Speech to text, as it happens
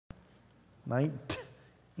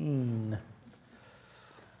19.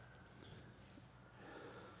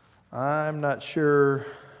 I'm not sure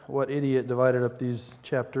what idiot divided up these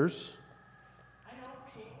chapters.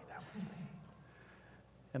 That was me.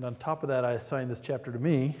 And on top of that, I assigned this chapter to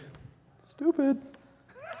me. Stupid.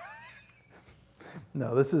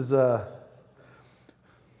 No, this is the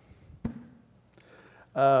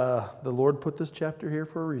Lord put this chapter here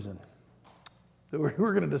for a reason. We're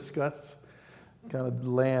going to discuss kind of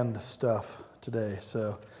land stuff today.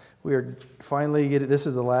 So we are finally getting, this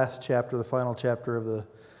is the last chapter, the final chapter of the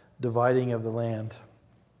dividing of the land.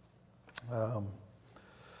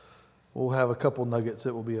 We'll have a couple nuggets.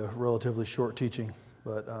 It will be a relatively short teaching,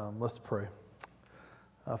 but let's pray.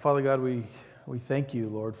 Father God, we thank you,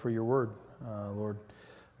 Lord, for your word. Lord,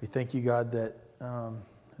 we thank you, God, that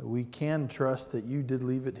we can trust that you did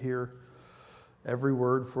leave it here, every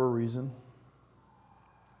word for a reason.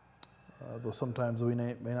 Though sometimes we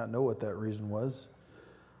may not know what that reason was.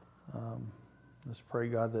 Let's pray,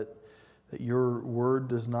 God, that your word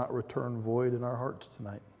does not return void in our hearts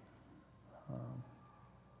tonight.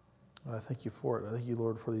 I thank you for it. I thank you,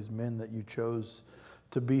 Lord, for these men that you chose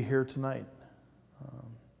to be here tonight.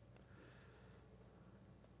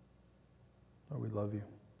 Lord, we love you.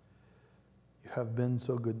 You have been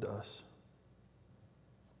so good to us.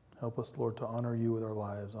 Help us, Lord, to honor you with our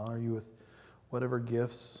lives, honor you with whatever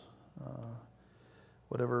gifts,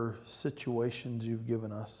 whatever situations you've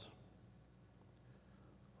given us.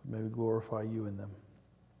 May we glorify you in them.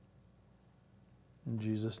 In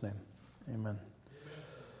Jesus' name, amen.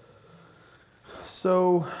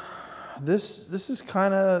 So this is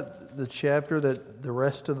kind of the chapter that the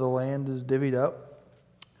rest of the land is divvied up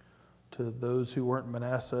to those who weren't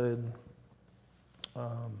Manasseh,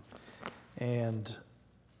 and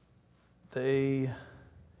they.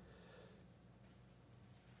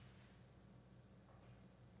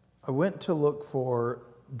 I went to look for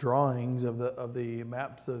drawings of the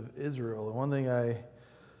maps of Israel, and one thing I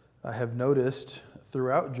have noticed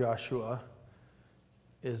throughout Joshua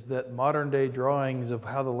is that modern day drawings of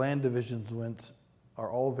how the land divisions went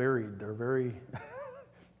are all varied. They're very,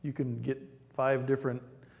 you can get 5 different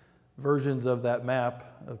versions of that map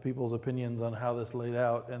of people's opinions on how this laid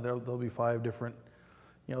out, and there'll be 5 different,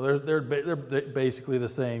 they're basically the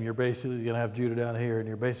same. You're basically going to have Judah down here, and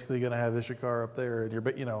you're basically going to have Issachar up there, and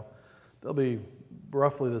they'll be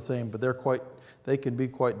roughly the same, but they can be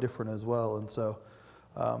quite different as well. And so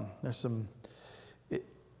there's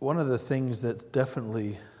one of the things that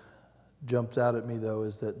definitely jumps out at me, though,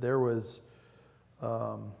 is that there was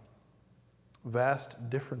vast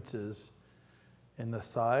differences in the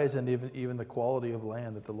size and even the quality of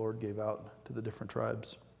land that the Lord gave out to the different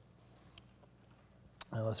tribes.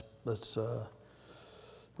 Now let's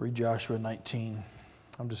read Joshua 19.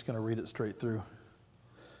 I'm just going to read it straight through,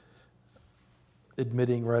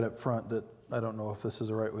 admitting right up front that I don't know if this is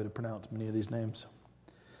the right way to pronounce many of these names.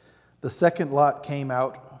 The second lot came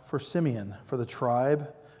out for Simeon, for the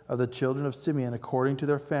tribe of the children of Simeon, according to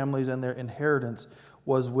their families, and their inheritance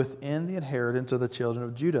was within the inheritance of the children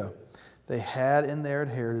of Judah. They had in their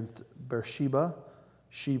inheritance Beersheba,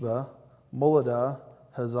 Sheba, Moladah,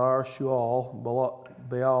 Hazar Shual,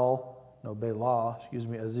 Bela,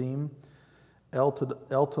 Azim,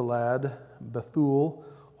 Eltalad, Bethul,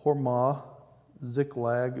 Hormah,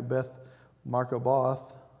 Ziklag, Beth Markaboth,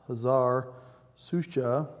 Hazar,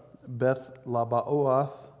 Susha, Beth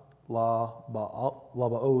Labaoth,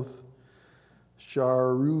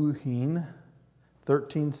 Sharuhin,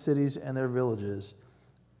 13 cities and their villages,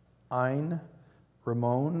 Ain,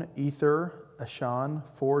 Ramon, Ether, Ashan,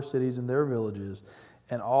 4 cities and their villages,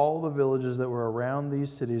 and all the villages that were around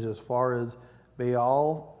these cities as far as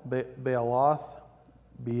Baaloth,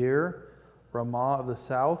 Beer, Ramah of the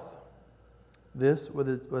south. This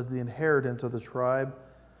was the inheritance of the tribe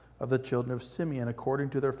of the children of Simeon according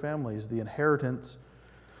to their families. The inheritance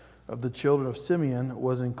of the children of Simeon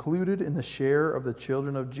was included in the share of the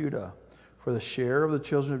children of Judah, for the share of the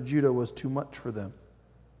children of Judah was too much for them.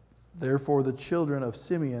 Therefore the children of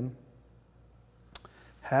Simeon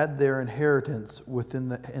had their inheritance within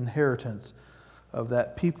the inheritance of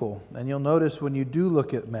that people. And you'll notice when you do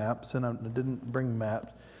look at maps, and I didn't bring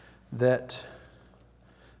maps, that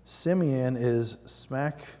Simeon is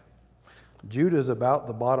Judah's about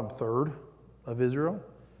the bottom third of Israel.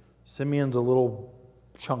 Simeon's a little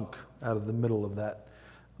chunk out of the middle of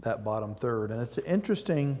that bottom third. And it's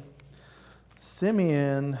interesting,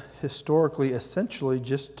 Simeon historically essentially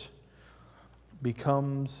just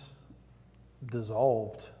becomes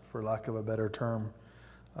dissolved, for lack of a better term.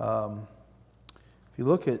 If you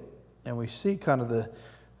look at, and we see kind of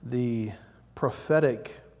the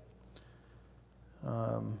prophetic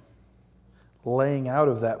laying out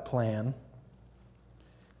of that plan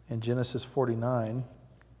in Genesis 49,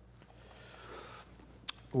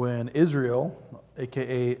 when Israel,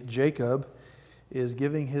 aka Jacob, is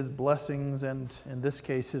giving his blessings and, in this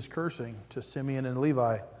case, his cursing to Simeon and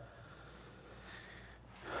Levi.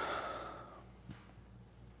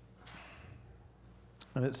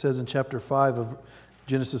 And it says in chapter 5 of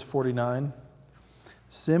Genesis 49,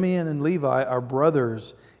 Simeon and Levi are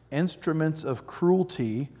brothers, instruments of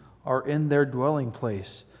cruelty are in their dwelling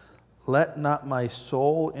place. Let not my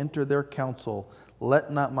soul enter their council.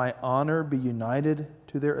 Let not my honor be united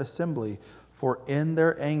to their assembly. For in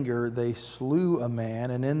their anger they slew a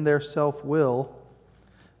man, and in their self-will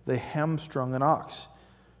they hamstrung an ox.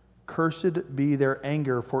 Cursed be their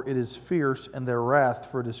anger, for it is fierce, and their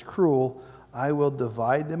wrath, for it is cruel. I will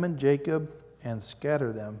divide them in Jacob and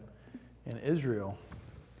scatter them in Israel.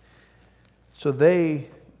 So they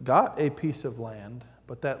got a piece of land,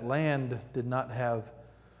 but that land did not have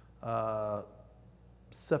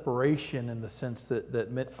separation in the sense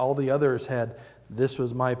that all the others had, this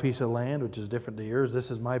was my piece of land, which is different to yours.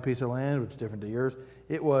 This is my piece of land, which is different to yours.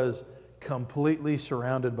 It was completely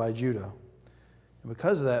surrounded by Judah. And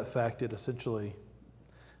because of that fact, it essentially,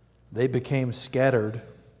 they became scattered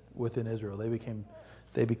within Israel.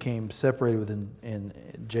 They became separated within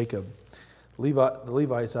Jacob. The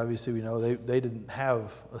Levites, obviously, we know they didn't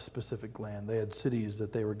have a specific land. They had cities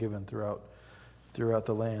that they were given throughout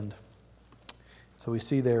the land. So we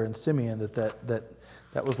see there in Simeon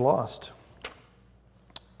that was lost.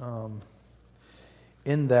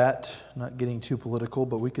 In that, not getting too political,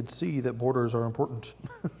 but we could see that borders are important.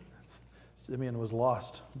 Simeon was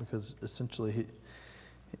lost because essentially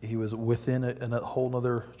he was within a whole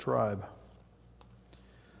other tribe.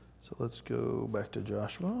 So let's go back to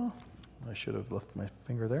Joshua. I should have left my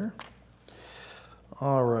finger there.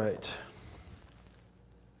 All right.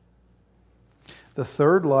 The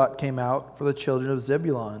third lot came out for the children of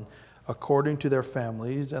Zebulun, according to their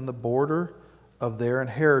families, and the border of their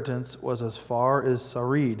inheritance was as far as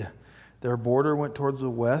Sarid. Their border went towards the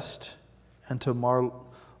west and to Maralah,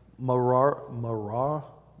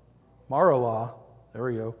 there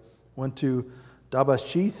we go, went to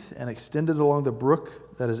Dabasheth and extended along the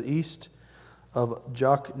brook that is east of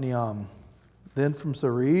Jokneam. Then from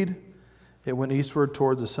Sarid, it went eastward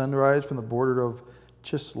toward the sunrise from the border of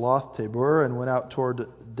Chisloth Tabor and went out toward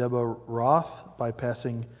Debaroth,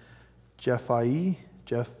 bypassing Japhia,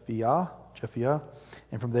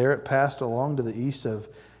 and from there it passed along to the east of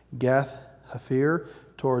Gath Hepher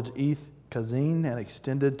towards Eth Kazin and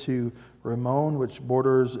extended to Rimmon, which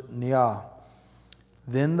borders Neah.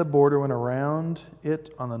 Then the border went around it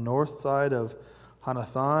on the north side of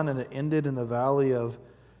Hanathan, and it ended in the valley of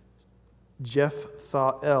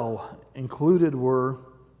Jephthahel. Included were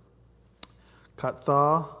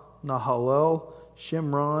Katha, Nahalel,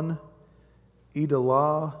 Shimron,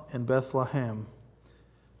 Edalah, and Bethlehem,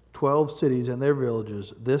 12 cities and their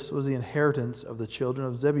villages. This was the inheritance of the children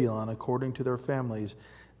of Zebulun according to their families,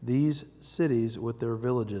 these cities with their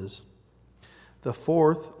villages. The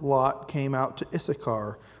fourth lot came out to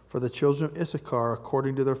Issachar, for the children of Issachar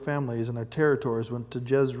according to their families and their territories went to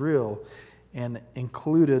Jezreel, and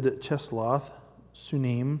included Chesloth,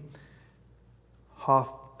 Sunim,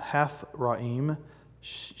 Haphraim,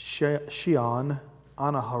 Shion,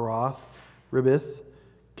 Anaharoth, Ribith,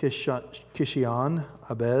 Kishion,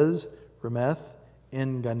 Abez, Remeth,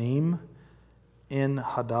 En Ganim, En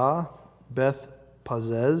Hadah, Beth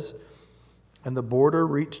Pazez, and the border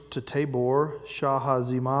reached to Tabor,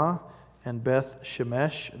 Shahazimah, and Beth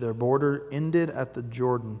Shemesh. Their border ended at the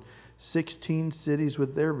Jordan, 16 cities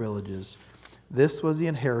with their villages. This was the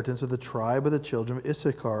inheritance of the tribe of the children of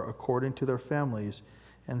Issachar according to their families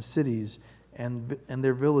and cities and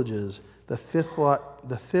their villages. The fifth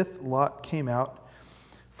lot came out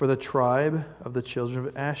for the tribe of the children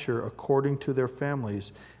of Asher according to their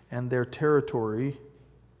families, and their territory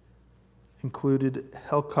included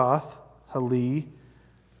Helkath, Hali,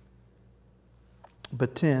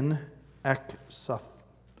 Batin, Akshaph,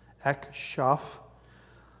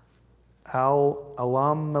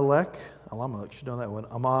 Alamelech, should know that one,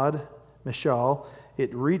 Amad, Mishal.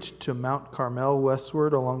 It reached to Mount Carmel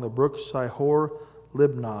westward along the brook Sihor,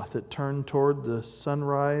 Libnath. It turned toward the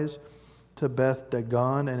sunrise to Beth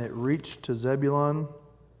Dagon, and it reached to Zebulun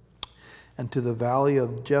and to the valley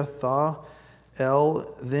of Jephthah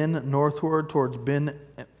El, then northward towards Ben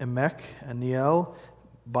Emek and Neiel,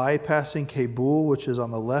 bypassing Kabul, which is on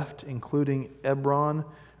the left, including Ebron,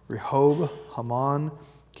 Rehob, Haman,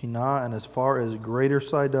 Kinah, and as far as Greater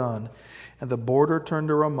Sidon. And the border turned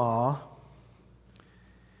to Ramah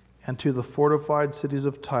and to the fortified cities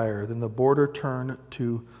of Tyre. Then the border turned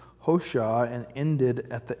to Hoshah, and ended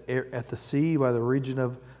at the sea by the region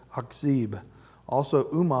of Akzib. Also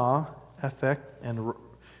Umah, Ephek, and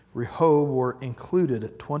Rehob were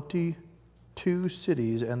included, 22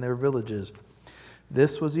 cities and their villages.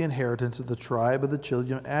 This was the inheritance of the tribe of the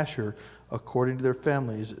children of Asher, according to their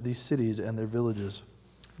families, these cities and their villages.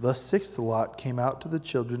 The sixth lot came out to the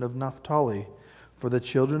children of Naphtali, for the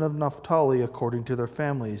children of Naphtali according to their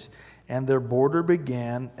families, and their border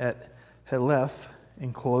began at Heleph,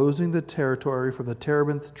 enclosing the territory from the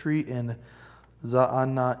terebinth tree in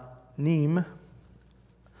Zaananim,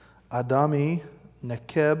 Adami,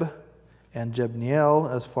 Nekeb, and Jebniel,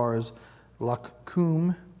 as far as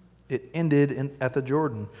Lakkum. It ended at the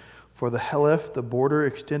Jordan. For the Heleph, the border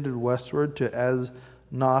extended westward to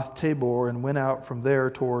Aznoth Tabor and went out from there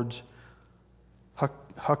towards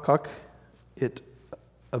Hukkok. It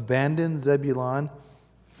adjoined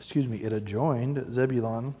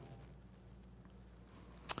Zebulun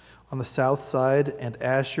on the south side and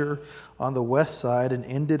Asher on the west side, and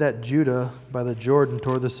ended at Judah by the Jordan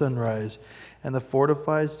toward the sunrise. And the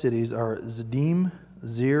fortified cities are Ziddim,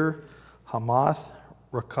 Zir, Hamath,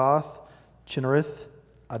 Rakath, Chinnereth,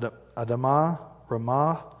 Adamah,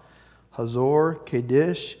 Ramah, Hazor,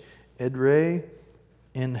 Kadesh, Edrei,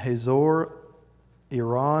 in Hazor,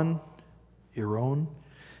 Iran,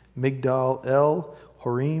 Migdal El,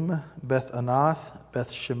 Horim, Beth Anath,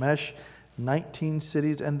 Beth Shemesh, 19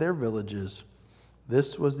 cities and their villages.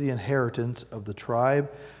 This was the inheritance of the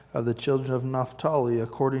tribe of the children of Naphtali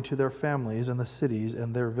according to their families and the cities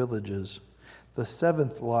and their villages. The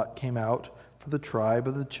seventh lot came out for the tribe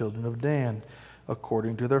of the children of Dan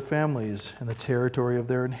according to their families, and the territory of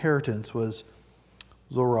their inheritance was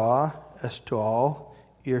Zorah, Eshtaol,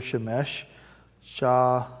 Ir-Shemesh,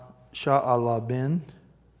 Sha'alabin,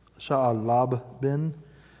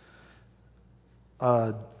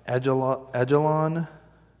 Ajalon,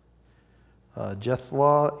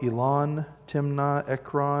 Jethlah, Elon, Timnah,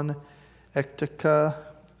 Ekron, Ekteka,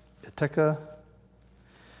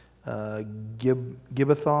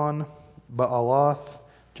 Gibbethon, Baalath,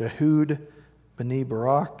 Jehud, Beni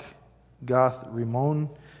Barak, Gath Rimon,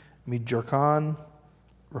 Mijarkan,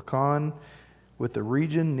 Rakan, with the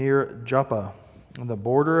region near Joppa. And the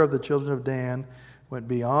border of the children of Dan went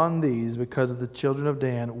beyond these, because of the children of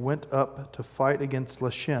Dan went up to fight against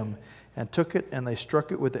Lashem, and took it, and they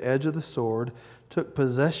struck it with the edge of the sword, took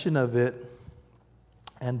possession of it,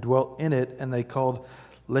 and dwelt in it, and they called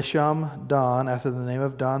Lesham Dan, after the name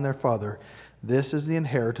of Dan their father. This is the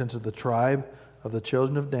inheritance of the tribe of the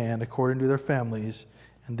children of Dan, according to their families,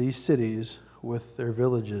 and these cities with their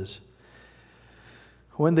villages.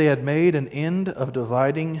 When they had made an end of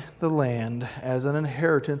dividing the land as an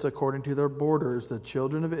inheritance according to their borders, the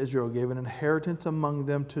children of Israel gave an inheritance among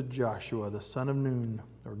them to Joshua, the son of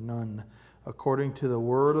Nun, according to the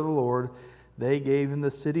word of the Lord. They gave him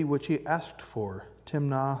the city which he asked for,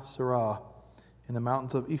 Timnah Serah, in the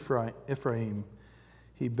mountains of Ephraim.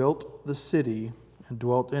 He built the city and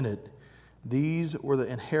dwelt in it. These were the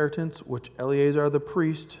inheritance which Eleazar the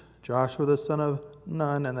priest, Joshua the son of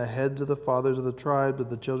Nun, and the heads of the fathers of the tribes of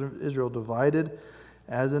the children of Israel divided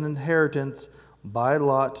as an inheritance by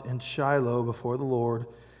lot in Shiloh before the Lord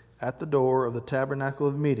at the door of the tabernacle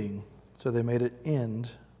of meeting. So they made an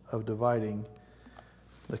end of dividing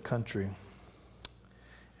the country.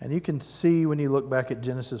 And you can see when you look back at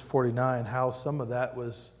Genesis 49 how some of that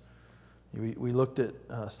was, we looked at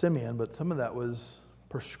Simeon, but some of that was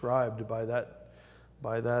prescribed by that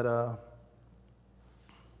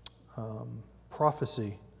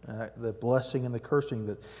prophecy, the blessing and the cursing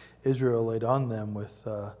that Israel laid on them with,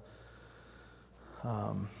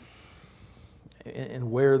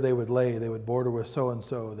 and where they would lay. They would border with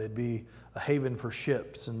so-and-so. They'd be a haven for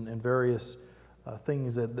ships and various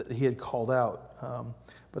things that he had called out.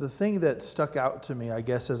 But the thing that stuck out to me, I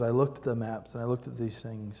guess, as I looked at the maps and I looked at these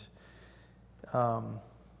things, I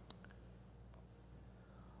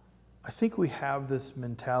think we have this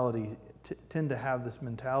mentality, tend to have this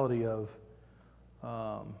mentality of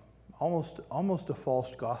almost a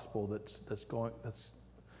false gospel that's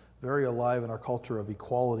very alive in our culture of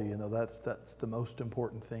equality. You know, that's the most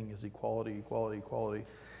important thing is equality, equality, equality.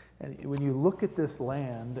 And when you look at this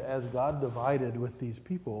land as God divided with these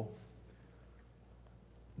people,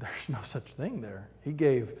 there's no such thing there. He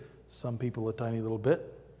gave some people a tiny little bit.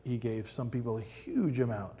 He gave some people a huge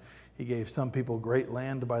amount. He gave some people great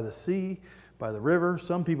land by the sea, by the river.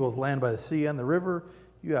 Some people with land by the sea and the river.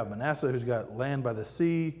 You have Manasseh who's got land by the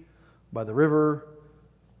sea, by the river,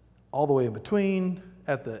 all the way in between.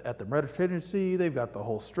 At the Mediterranean Sea, they've got the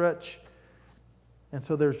whole stretch. And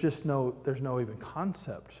so there's no even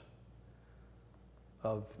concept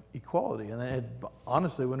of equality. And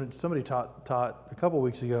honestly, when somebody taught a couple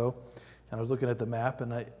weeks ago, and I was looking at the map,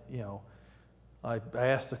 and I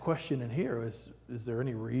asked the question in here: is there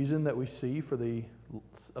any reason that we see for the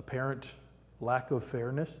apparent lack of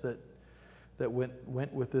fairness that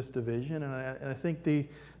went with this division? And I think the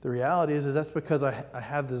reality is that's because I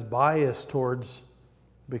have this bias towards,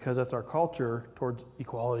 because that's our culture, towards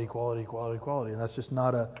equality, and that's just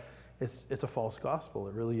not it's a false gospel.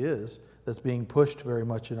 It really is. That's being pushed very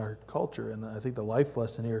much in our culture. And I think the life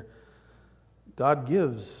lesson here, God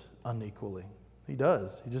gives unequally. He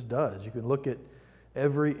does. He just does. You can look at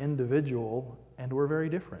every individual, and we're very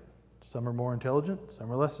different. Some are more intelligent,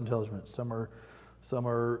 some are less intelligent, some are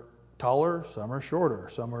taller, some are shorter,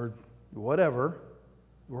 some are whatever.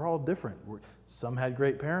 We're all different. Some had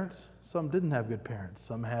great parents, some didn't have good parents.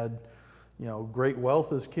 Some had, great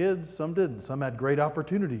wealth as kids, some didn't. Some had great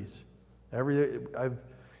opportunities. I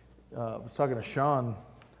was talking to Sean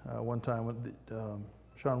one time, with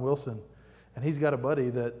Sean Wilson, and he's got a buddy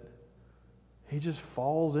that he just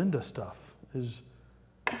falls into stuff.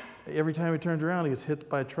 Every time he turns around, he gets hit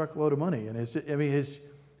by a truckload of money, and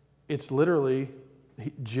it's literally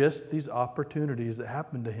just these opportunities that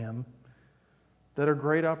happen to him that are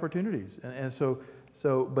great opportunities. And so,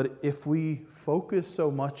 but if we focus so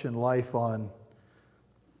much in life on,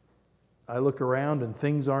 I look around and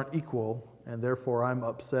things aren't equal, and therefore I'm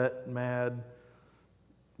upset, mad,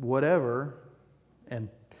 whatever, and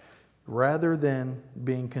rather than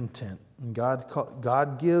being content. And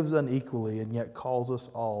God gives unequally, and yet calls us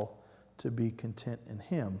all to be content in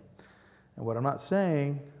Him. And what I'm not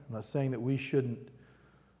saying that we shouldn't,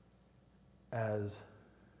 as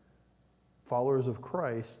followers of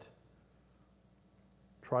Christ,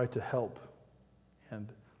 try to help and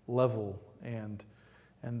level and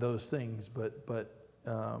those things, but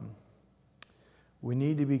we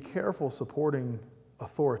need to be careful supporting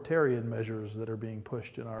authoritarian measures that are being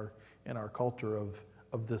pushed in our culture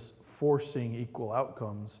of this forcing equal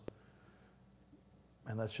outcomes.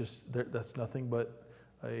 And that's nothing but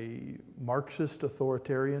a Marxist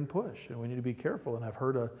authoritarian push, and we need to be careful. And I've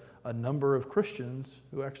heard a number of Christians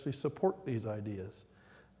who actually support these ideas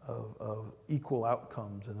of equal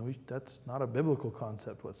outcomes, and that's not a biblical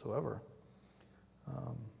concept whatsoever.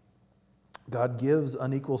 God gives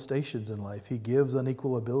unequal stations in life. He gives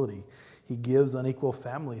unequal ability. He gives unequal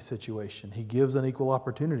family situation. He gives unequal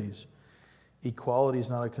opportunities. Equality is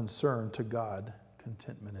not a concern to God.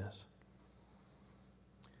 Contentment is.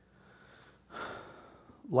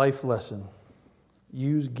 Life lesson.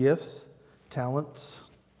 Use gifts, talents,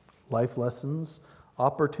 life lessons,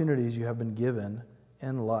 opportunities you have been given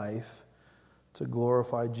in life to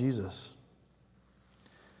glorify Jesus.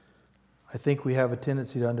 I think we have a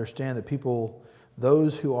tendency to understand that people,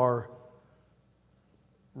 those who are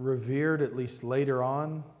revered at least later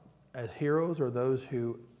on as heroes, are those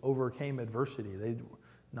who overcame adversity.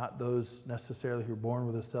 Not those necessarily who were born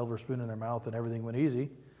with a silver spoon in their mouth and everything went easy,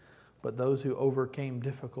 but those who overcame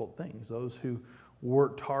difficult things, those who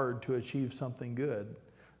worked hard to achieve something good,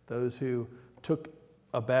 those who took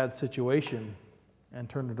a bad situation and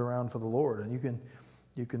turned it around for the Lord. And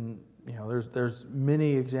you can there's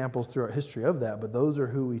many examples throughout history of that, but those are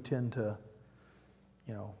who we tend to,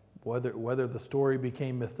 whether the story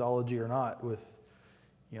became mythology or not, with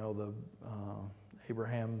the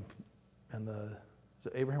Abraham and is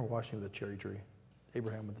it Abraham or Washington with the cherry tree?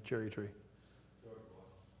 Abraham with the cherry tree.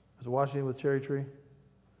 Was it Washington with the cherry tree?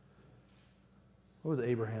 What was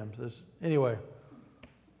Abraham's? Anyway,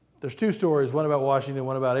 there's two stories, one about Washington,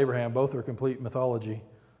 one about Abraham. Both are complete mythology,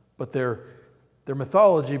 but they're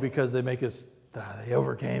mythology because they make us, they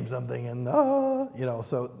overcame something, and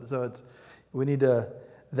so it's, we need to,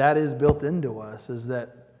 that is built into us, is that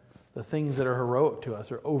the things that are heroic to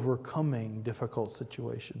us are overcoming difficult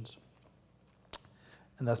situations.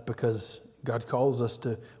 And that's because God calls us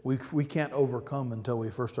to, we can't overcome until we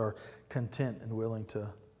first are content and willing to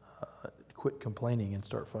quit complaining and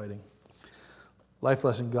start fighting. Life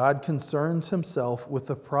lesson: God concerns Himself with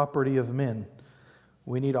the property of men.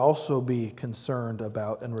 We need also be concerned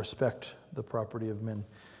about and respect the property of men.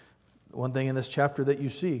 One thing in this chapter that you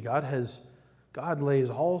see, God lays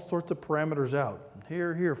all sorts of parameters out.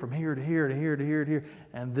 Here, from here to here to here to here to here,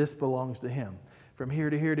 and this belongs to Him. From here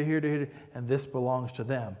to here to here to here, and this belongs to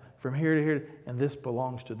them. From here to here, and this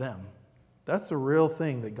belongs to them. That's the real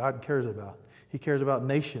thing that God cares about. He cares about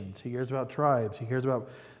nations. He cares about tribes. He cares about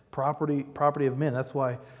property of men. That's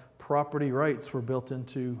why property rights were built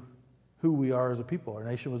into who we are as a people. Our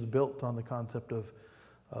nation was built on the concept of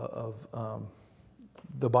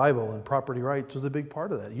the Bible, and property rights was a big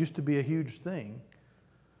part of that. It used to be a huge thing.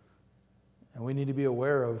 And we need to be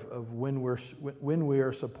aware of when we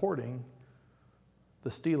are supporting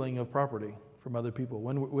the stealing of property from other people.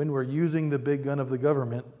 When we're using the big gun of the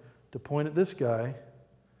government to point at this guy,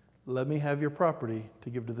 let me have your property to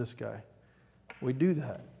give to this guy. We do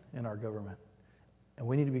that in our government. And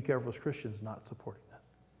we need to be careful as Christians not supporting that.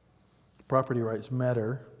 Property rights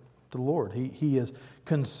matter to the Lord. He is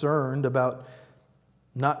concerned about,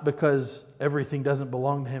 not because everything doesn't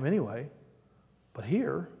belong to him anyway, but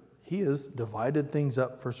here he has divided things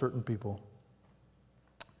up for certain people.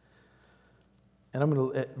 And I'm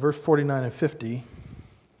going to, at verse 49 and 50,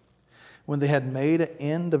 when they had made an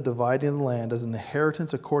end of dividing the land as an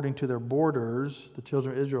inheritance according to their borders, the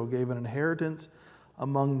children of Israel gave an inheritance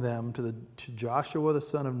among them to Joshua the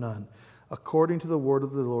son of Nun. According to the word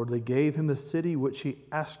of the Lord, they gave him the city which he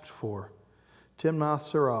asked for,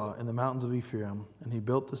 Timnath-serah, in the mountains of Ephraim, and he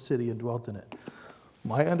built the city and dwelt in it.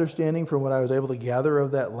 My understanding from what I was able to gather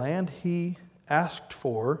of that land he asked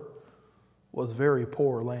for was very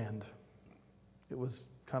poor land. It was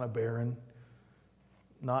kind of barren,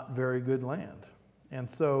 not very good land. And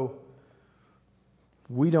so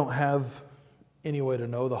we don't have any way to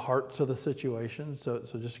know the hearts of the situation. So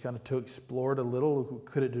just kind of to explore it a little,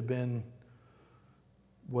 could it have been,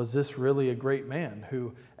 was this really a great man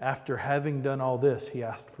who, after having done all this, he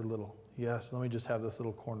asked for little? He asked, let me just have this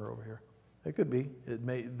little corner over here. It could be. It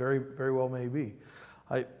may very, very well may be.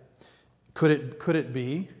 Could it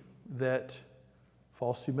be that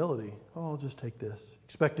false humility? Oh, I'll just take this,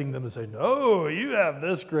 expecting them to say, no, you have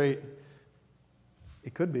this great.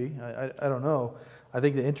 It could be. I don't know. I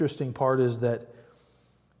think the interesting part is that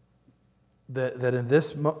in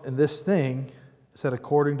this thing, it said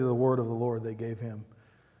according to the word of the Lord they gave him.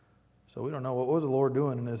 So we don't know what was the Lord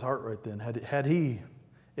doing in his heart right then. Had he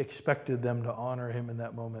expected them to honor him in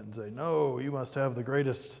that moment and say, no, you must have the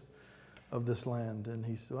greatest of this land. And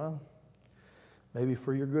he said, well, maybe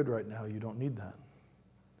for your good right now, you don't need that.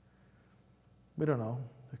 We don't know.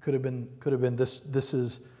 It could have been this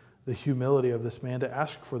is the humility of this man to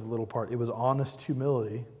ask for the little part. It was honest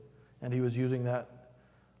humility, and he was using that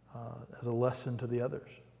as a lesson to the others.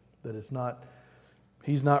 That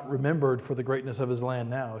he's not remembered for the greatness of his land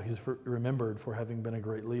now. He's remembered for having been a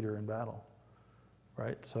great leader in battle.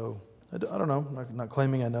 Right? So, I don't know. I'm not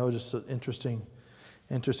claiming I know, just an interesting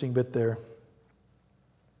bit there.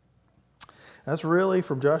 That's really,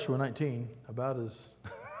 from Joshua 19, about as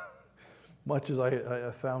much as I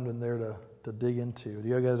found in there to dig into. Do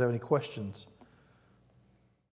you guys have any questions?